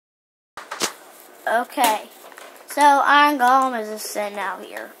Okay. So Iron Golem is just sitting out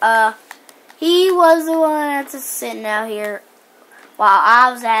here. He was the one that's just sitting out here while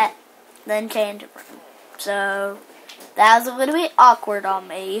I was at the enchanted room. So that was a little bit awkward on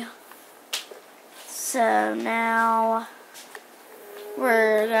me. So now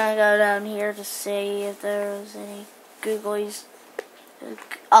we're gonna go down here to see if there's any googlies.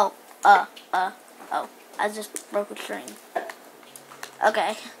 Oh, I just broke a string.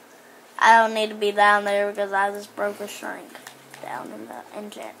 Okay. I don't need to be down there because I just broke a string down in the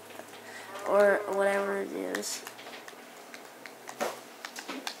enchant or whatever it is.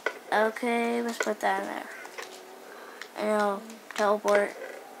 Okay, let's put that in there. And it'll teleport.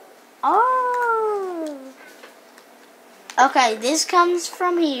 Oh! Okay, this comes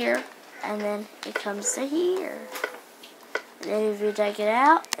from here, and then it comes to here. And then if you take it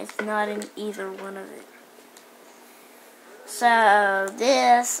out, it's not in either one of it. So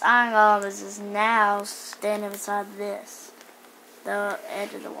this Iron Golem is now standing beside this, the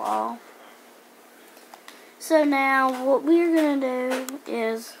edge of the wall. So now what we're gonna do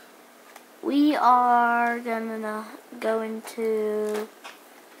is we are gonna go into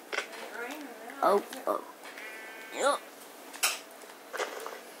yep.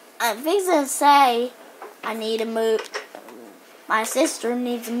 I'm fixing to say I need to move. My sister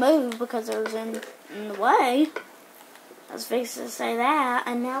needs to move because it was in the way. I was fixing to say that,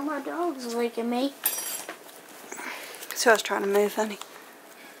 and now my dog's licking me. So I was trying to move, honey.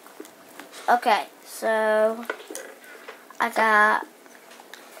 Okay, so I got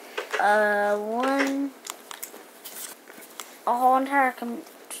a whole entire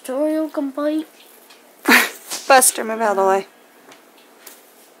tutorial complete. Buster, move out of the way.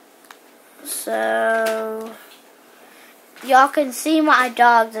 So y'all can see my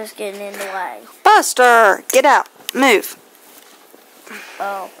dog just getting in the way. Buster, get out. Move.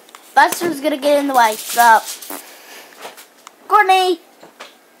 Oh, Buster's gonna get in the way. Stop. Courtney,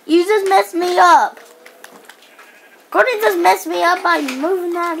 you just messed me up. Courtney just messed me up by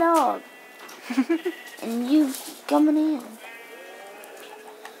moving that dog. And you coming in.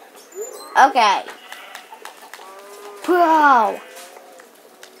 Okay. Bro.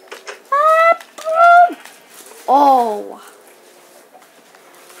 Oh.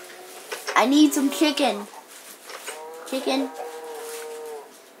 I need some chicken. Chicken.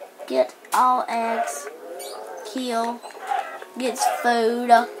 Get all eggs. Kill. Get food.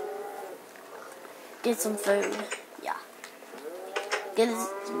 Get some food. Yeah. Get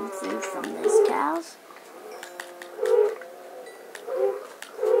some food from these cows.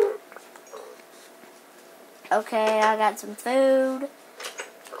 Okay, I got some food.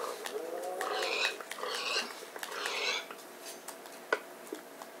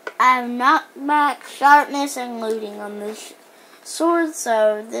 I have knockback, sharpness, and looting on this sword,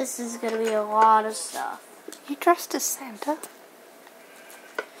 so this is going to be a lot of stuff. You dressed as Santa?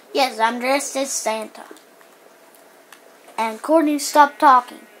 Yes, I'm dressed as Santa. And Courtney, stop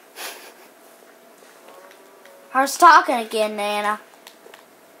talking. Her's talking again, Nana.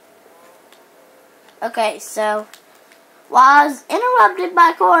 Okay, so while I was interrupted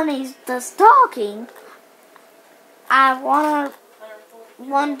by Courtney's just talking, I want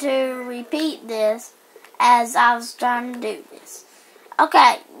to repeat this as I was trying to do this.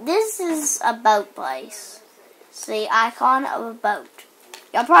 Okay, this is a boat place. It's the icon of a boat.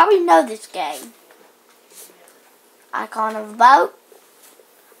 Y'all probably know this game. Icon of a boat.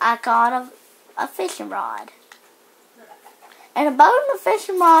 Icon of a fishing rod. And a boat and a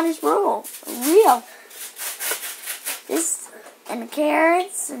fishing rod is real. This and the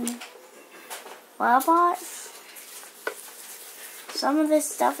carrots and wild pots. Some of this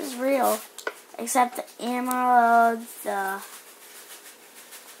stuff is real, except the emerald, the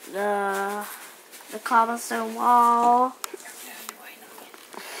cobblestone wall,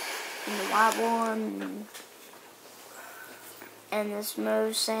 and the white one, and the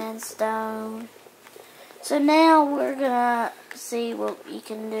smooth sandstone. So now we're gonna see what we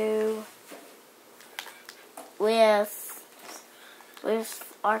can do with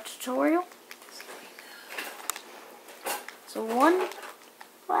our tutorial. So one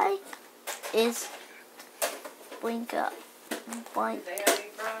way is blink up, blink.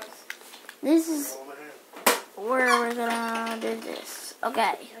 This is where we're gonna do this.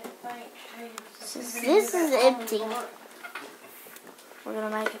 Okay. Since this is empty, we're gonna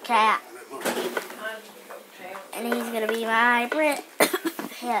make a cat. And he's gonna be my pet.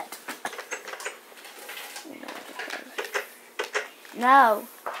 No.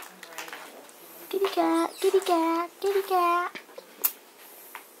 Kitty cat, kitty cat, kitty cat.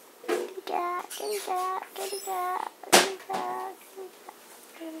 Kitty cat, kitty cat, kitty cat, kitty cat, kitty cat,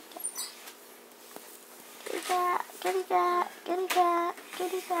 kitty cat. kitty cat, kitty cat,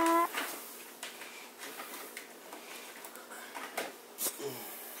 kitty cat.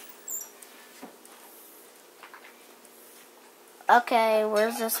 Okay,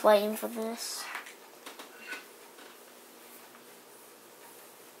 we're just waiting for this.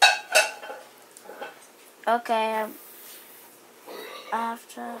 Okay, I have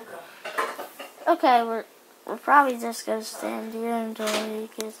to. Okay, we're probably just gonna stand here until he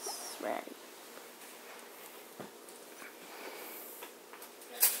gets ready.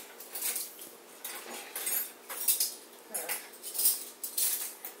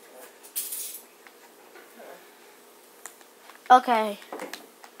 Okay.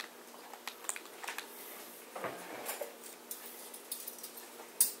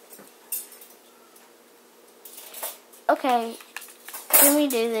 Okay, can we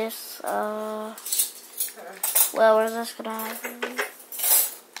do this? Well, we're just gonna have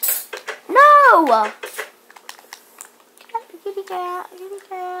No! Kitty cat, kitty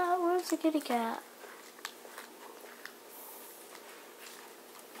cat, where's the kitty cat?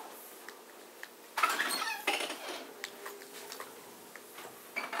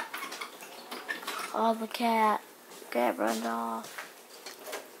 Oh, the cat. Cat runned off.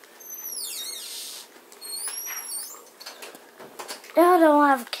 No, I don't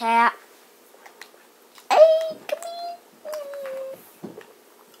have a cat. Hey, come here.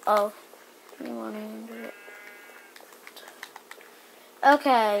 Oh, you want to do it?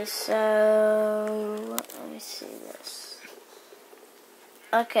 Okay, so let me see this.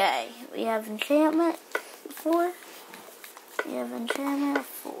 Okay, we have enchantment 4. We have enchantment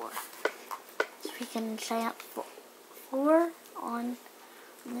 4. So we can enchant 4 on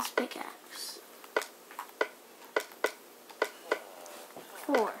this pickaxe.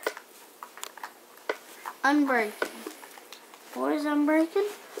 4. Unbreaking. 4 is unbreaking.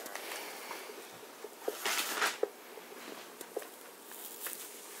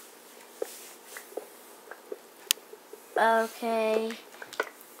 Okay.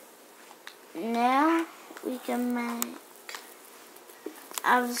 Now we can make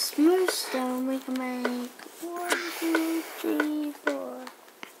out of the smooth stone. We can make 1, 2, 3, 4.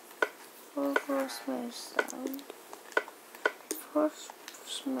 4 smooth stone. 4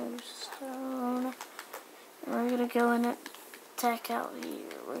 smooth stone. And we're gonna go and attack out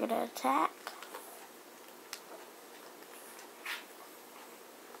here. We're gonna attack.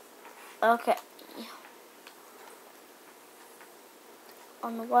 Okay.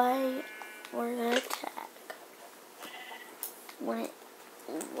 On the way, we're gonna attack.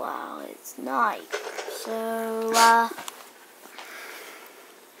 Wow, it's night. So,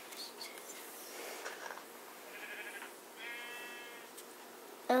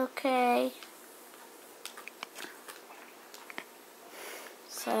 okay.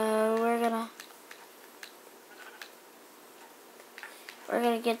 So we're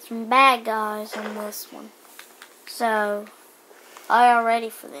gonna get some bad guys on this one. So, are you ready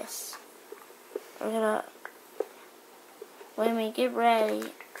for this? When we get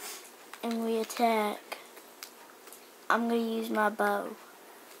ready and we attack, I'm gonna use my bow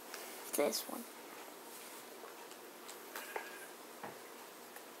for this one.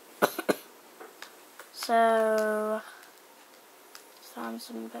 So, find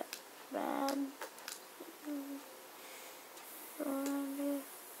some bad.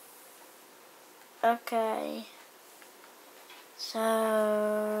 Okay. So,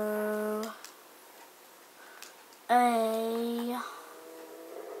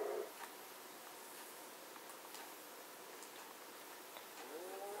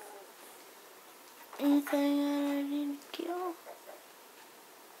 anything that I need to kill,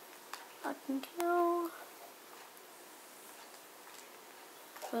 I can kill.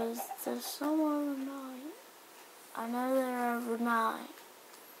 Because there's some overnight. I know they're overnight.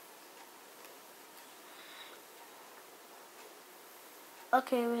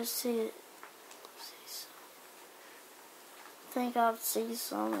 Okay, we'll see it. I think I'll see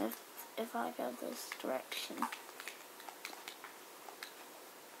some if I go this direction.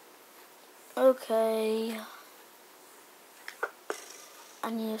 Okay.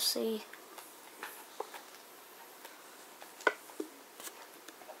 And you see.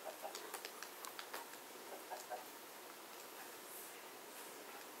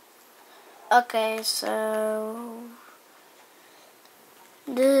 Okay, so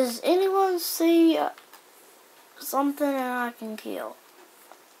does anyone see something that I can kill?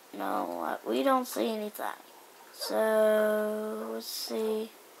 No, we don't see anything. So let's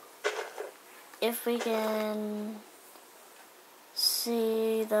see if we can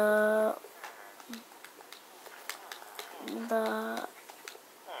see the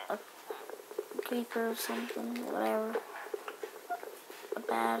creeper or something, whatever. A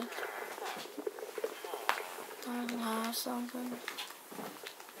bad. I don't have something.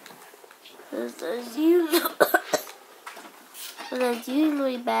 There's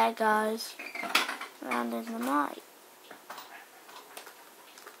usually bad guys around in the night.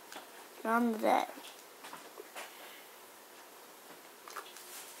 Not on the day.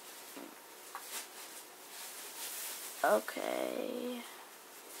 Okay.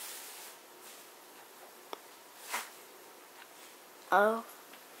 Oh.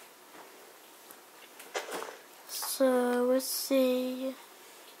 So, let's see.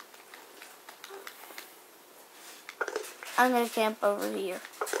 I'm gonna camp over here.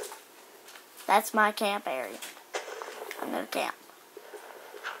 That's my camp area. I'm gonna camp.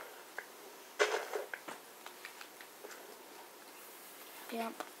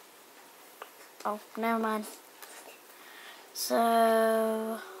 Camp. Oh, never mind.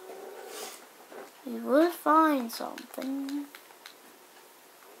 So, we will find something.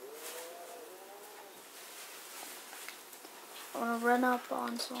 I want to run up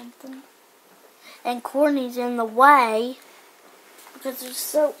on something. And Courtney's in the way. Because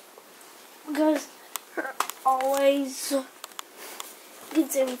her always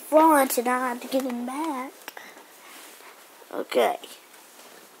gets in front and I have to get him back. Okay.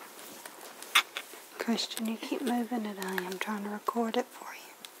 Christian, you keep moving it. I am trying to record it for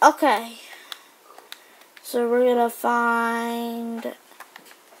you. Okay. So we're gonna find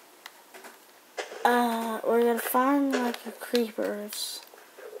like the creepers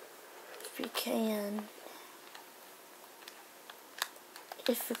if we can.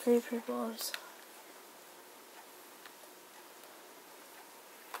 If the creeper blows.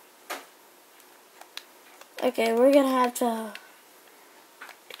 Okay, we're gonna have to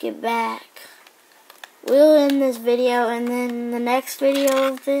get back. We'll end this video, and then the next video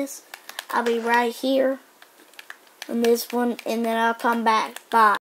of this, I'll be right here. And this one, and then I'll come back. Bye.